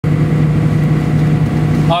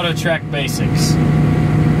AutoTrac Basics.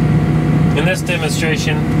 In this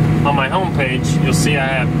demonstration, on my home page, you'll see I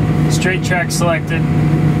have straight track selected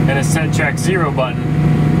and a set track 0 button,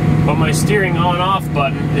 but my steering on-off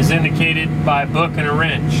button is indicated by a book and a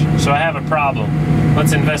wrench, so I have a problem.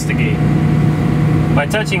 Let's investigate. By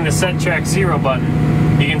touching the set track 0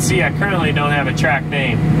 button, you can see I currently don't have a track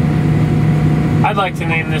name. I'd like to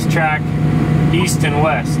name this track East and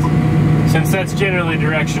West, since that's generally the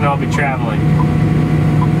direction I'll be traveling.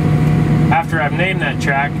 After I've named that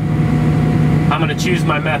track, I'm going to choose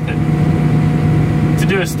my method. To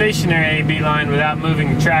do a stationary A-B line without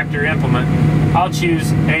moving the tractor implement, I'll choose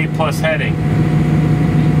A plus heading.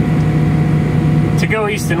 To go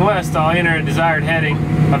east and west, I'll enter a desired heading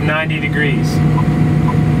of 90 degrees.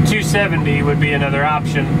 270 would be another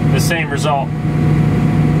option, the same result.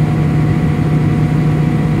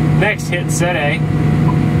 Next, hit Set A,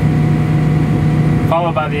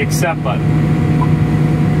 followed by the Accept button.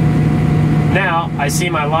 Now, I see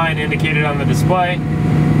my line indicated on the display.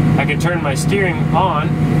 I can turn my steering on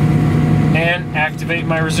and activate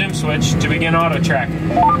my resume switch to begin AutoTrac.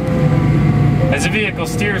 As the vehicle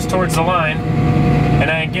steers towards the line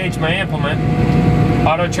and I engage my implement,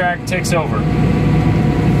 AutoTrac takes over.